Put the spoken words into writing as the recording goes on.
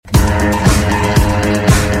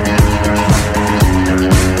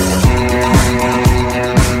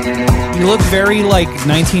look very like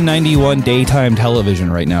 1991 daytime television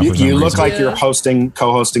right now. You look like you're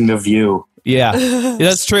co-hosting The View. Yeah,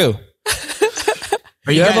 that's true.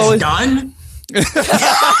 Are you guys done?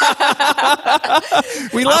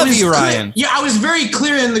 We love you, Ryan. Yeah, I was very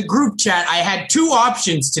clear in the group chat. I had two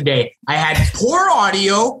options today. I had poor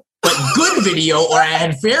audio, but good video, or I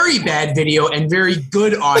had very bad video and very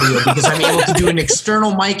good audio because I'm able to do an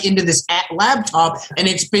external mic into this laptop, and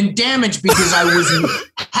it's been damaged because I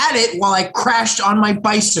had it while I crashed on my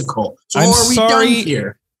bicycle. So are we done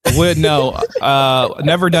here? No,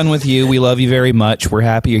 never done with you. We love you very much. We're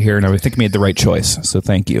happy you're here, and I think we made the right choice. So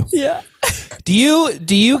thank you. Yeah. Do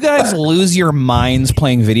you guys lose your minds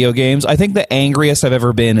playing video games? I think the angriest I've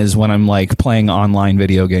ever been is when I'm like playing online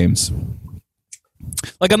video games.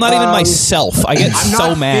 Like I'm not even myself. I get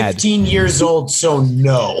so mad. I'm 15 years old, so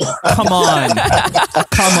no. Come on.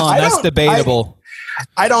 That's debatable.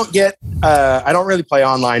 I don't really play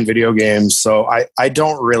online video games, so I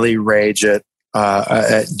don't really rage at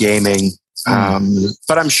gaming.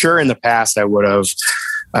 But I'm sure in the past I would have,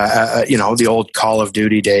 the old Call of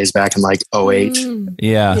Duty days back in like 08.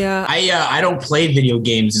 Yeah. I don't play video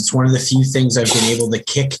games. It's one of the few things I've been able to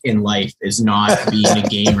kick in life is not being a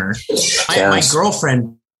gamer. My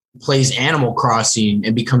girlfriend plays Animal Crossing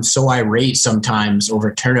and becomes so irate sometimes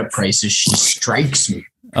over turnip prices, she strikes me.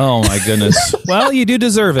 Oh my goodness. Well, you do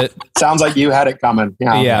deserve it. Sounds like you had it coming.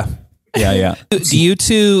 Yeah. Do you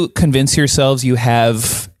two convince yourselves you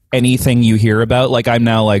have anything you hear about? Like I'm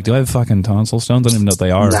now like, do I have fucking tonsil stones? I don't even know what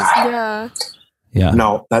they are. Nah. Yeah.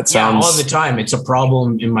 No, that sounds... all the time. It's a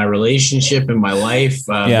problem in my relationship, in my life,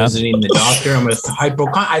 visiting the doctor. I'm with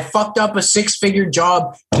I fucked up a 6-figure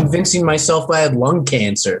job convincing myself I had lung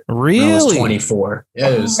cancer. Really? When I was 24. Yeah,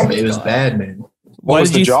 it was bad, man. What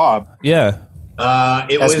was the job? Yeah.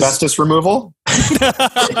 It was asbestos removal.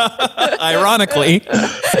 Ironically.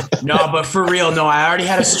 No, but for real, no. I already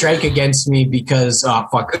had a strike against me because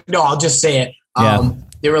fuck. No, I'll just say it.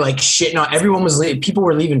 They were like shit. No, everyone was people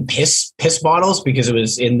were leaving piss bottles because it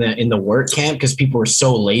was in the work camp because people were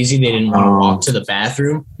so lazy they didn't want to walk to the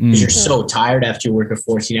bathroom because you're so tired after you work a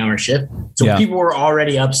 14-hour shift. So people were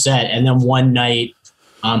already upset. And then one night,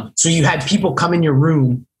 so you had people come in your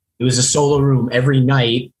room. It was a solo room every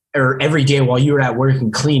night. Or every day while you were at work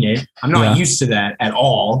and clean it. I'm not used to that at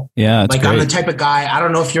all. Yeah. Like great. I'm the type of guy, I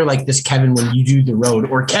don't know if you're like this, Kevin, when you do the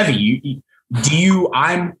road, or Kevin,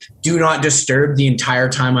 I'm do not disturb the entire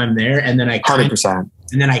time I'm there. And then I 100%.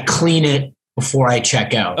 And then I clean it before I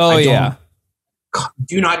check out.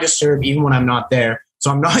 Do not disturb even when I'm not there.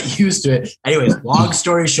 So I'm not used to it. Anyways, long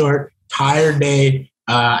story short, tired day.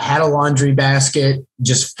 Had a laundry basket,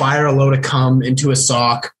 just fire a load of cum into a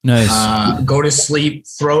sock. Nice. Go to sleep,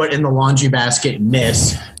 throw it in the laundry basket,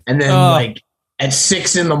 miss. And then like at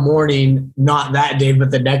 6 a.m, not that day,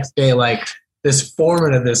 but the next day, like this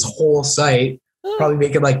foreman of this whole site, probably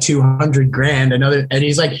making like $200,000. And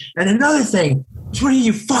he's like, and another thing, what are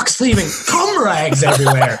you fucks leaving cum rags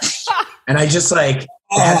everywhere? And I just like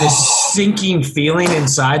had this sinking feeling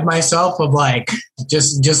inside myself of like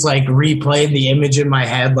just like replaying the image in my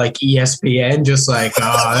head like ESPN, just like,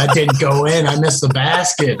 oh, that didn't go in. I missed the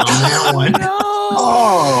basket on that one. No.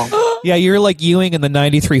 Oh. Yeah, you're like Ewing in the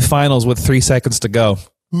 93 finals with 3 seconds to go.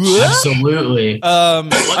 Absolutely.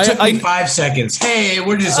 It took me 5 seconds. Hey,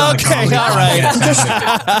 we're just on the comedy. All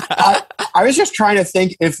right. I was just trying to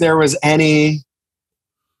think if there was any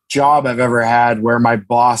job I've ever had where my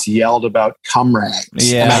boss yelled about cum rags.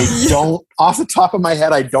 Yeah. And I don't, off the top of my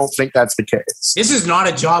head, I don't think that's the case. This is not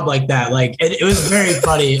a job like that. Like it was very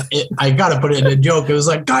funny. I got to put it in a joke. It was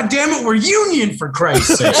like, God damn it, we're union for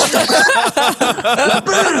Christ's sake. We're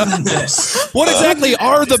better than this. What exactly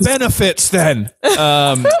are the benefits then?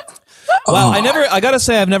 Well, I gotta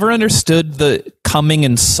say, I've never understood the coming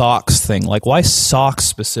in socks thing. Like, why socks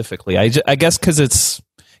specifically? I guess because it's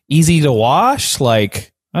easy to wash. Like,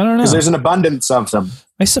 I don't know. Because there's an abundance of them.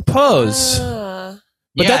 I suppose. But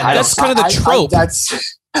that's kind of the trope.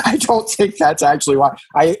 I don't think that's actually why.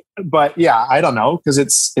 But yeah, I don't know. Because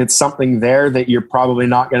it's something there that you're probably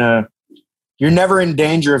not going to... You're never in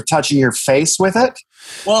danger of touching your face with it.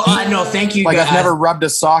 Well, I know. Thank you. Like, I've never rubbed a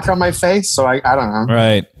sock on my face, so I don't know.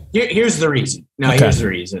 Right. Here's the reason. Here's the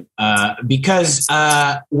reason. Because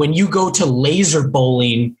when you go to laser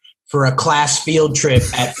bowling for a class field trip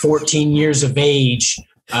at 14 years of age...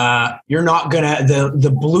 you're not gonna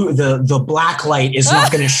the black light is not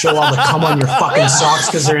gonna show all the cum on your fucking socks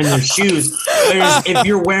because they're in their shoes. Whereas if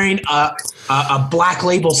you're wearing a Black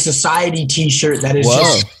Label Society t-shirt that is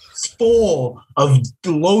just full of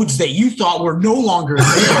loads that you thought were no longer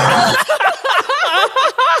there.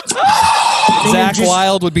 Zach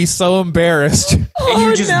Wilde would be so embarrassed. And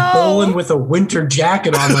you're just bowling with a winter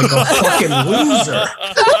jacket on like a fucking loser.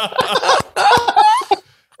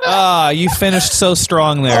 You finished so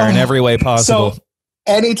strong there in every way possible. So,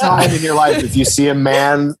 anytime in your life, if you see a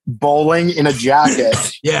man bowling in a jacket,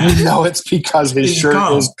 you know it's because his shirt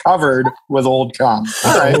is covered with old cum.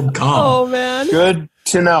 All right. Old cum. Oh, man. Good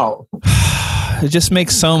to know. It just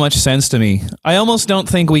makes so much sense to me. I almost don't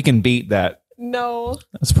think we can beat that. No.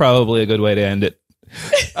 That's probably a good way to end it.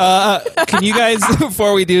 Can you guys,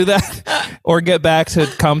 before we do that, or get back to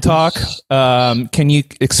cum talk, can you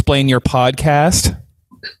explain your podcast?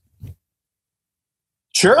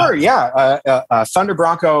 Sure, yeah. Thunder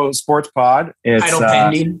Bronco Sports Pod. It's Title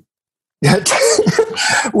pending.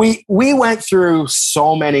 we went through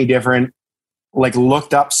so many different,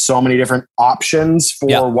 looked up so many different options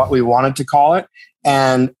for what we wanted to call it,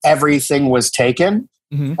 and everything was taken.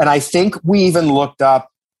 Mm-hmm. And I think we even looked up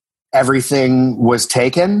everything was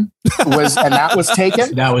taken, and that was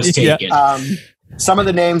taken. That was taken. Some of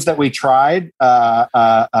the names that we tried,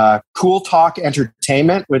 Cool Talk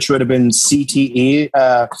Entertainment, which would have been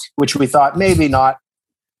CTE, which we thought maybe not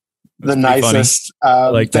the nicest.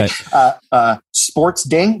 Like that. Sports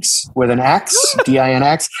Dinks with an X,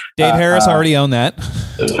 D-I-N-X. Dave Harris already owned that.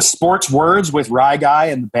 Sports Words with Rye Guy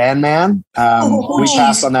and the Bandman. We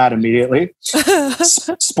passed on that immediately.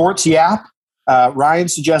 Sports Yap. Ryan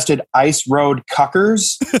suggested Ice Road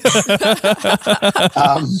Cuckers.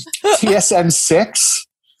 TSN 6.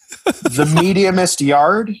 The Mediumist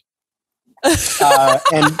Yard.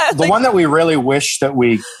 And the one that we really wish that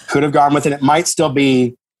we could have gone with, and it might still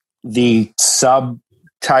be the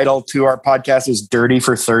subtitle to our podcast, is Dirty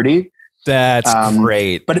for 30. That's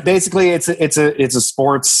great. But basically, it's a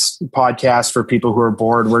sports podcast for people who are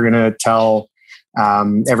bored. We're going to tell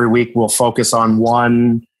every week we'll focus on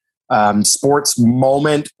one sports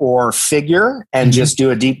moment or figure and just do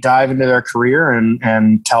a deep dive into their career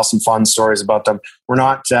and tell some fun stories about them. We're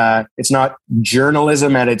not, it's not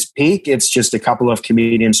journalism at its peak. It's just a couple of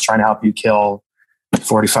comedians trying to help you kill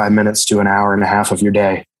 45 minutes to an hour and a half of your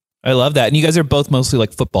day. I love that. And you guys are both mostly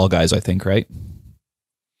like football guys, I think, right?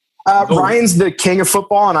 Ryan's the king of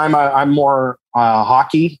football, and I'm more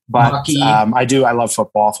hockey. But hockey. I love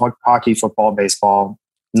football, hockey, football, baseball,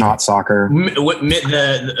 not soccer.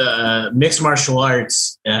 The mixed martial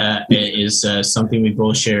arts is something we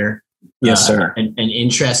both share. Yes, sir. An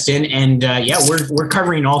interest in, and we're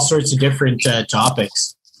covering all sorts of different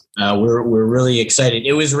topics. We're really excited.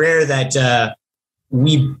 It was rare that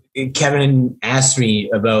Kevin asked me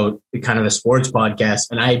about the kind of a sports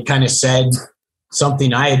podcast, and I had kind of said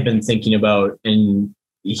something I had been thinking about, and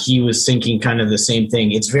he was thinking kind of the same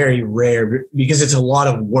thing. It's very rare because it's a lot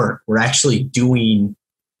of work. We're actually doing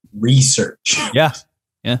research. Yeah.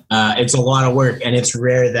 It's a lot of work, and it's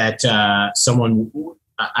rare that someone,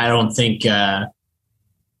 I don't think,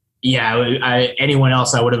 anyone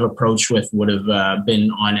else I would have approached with would have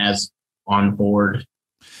been on board.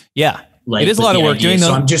 Yeah. It is a lot of work doing those.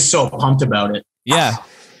 So I'm just so pumped about it. Yeah.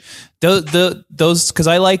 Those, because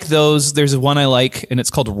I like those. There's one I like, and it's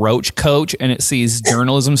called Roach Coach, and it sees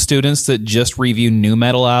journalism students that just review new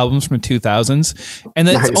metal albums from the 2000s, and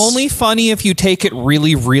that's only funny if you take it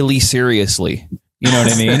really, really seriously. You know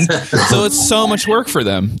what I mean? So it's so much work for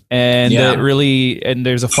them, and and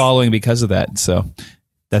there's a following because of that. So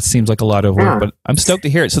that seems like a lot of work, but I'm stoked to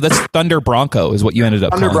hear it. So that's Thunder Bronco is what you ended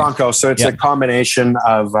up calling. Thunder Bronco. So it's a combination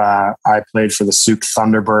of, I played for the Souk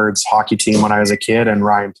Thunderbirds hockey team when I was a kid, and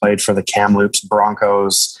Ryan played for the Kamloops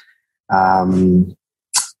Broncos. What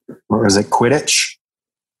was it? Quidditch?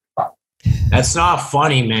 That's not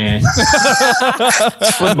funny, man.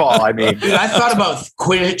 It's football, I mean. Dude, I thought about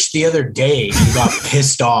Quidditch the other day and got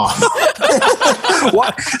pissed off.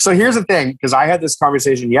 What? So here's the thing, because I had this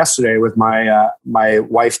conversation yesterday with my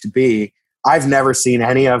wife-to-be. I've never seen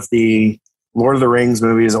any of the Lord of the Rings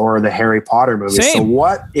movies or the Harry Potter movies. Same. So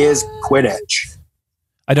what is Quidditch?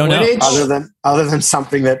 I don't know. Other than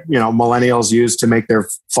something that, millennials use to make their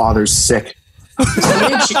fathers sick.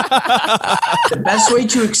 The best way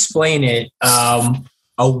to explain it, a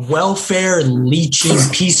welfare leeching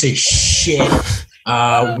piece of shit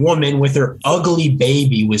woman with her ugly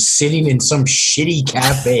baby was sitting in some shitty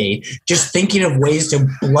cafe just thinking of ways to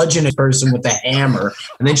bludgeon a person with a hammer,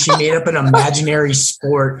 and then she made up an imaginary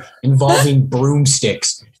sport involving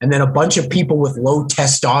broomsticks, and then a bunch of people with low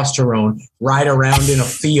testosterone ride around in a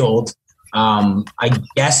field. I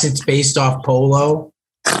guess it's based off polo.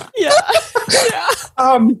 Yeah.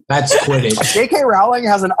 That's Quidditch. J.K. Rowling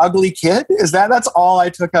has an ugly kid? That's all I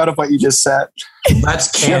took out of what you just said? That's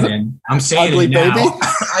canon. I'm saying ugly it now. baby?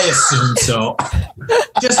 I assume so.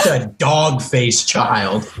 Just a dog-faced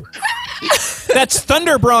child. That's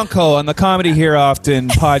Thunder Bronco on the Comedy Here Often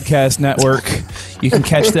podcast network. You can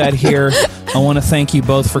catch that here. I want to thank you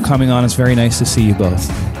both for coming on. It's very nice to see you both.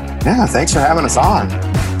 Yeah, thanks for having us on.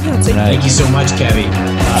 Yeah, it's like, Thank you so much, Kevin.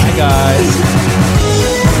 Bye,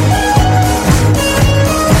 guys.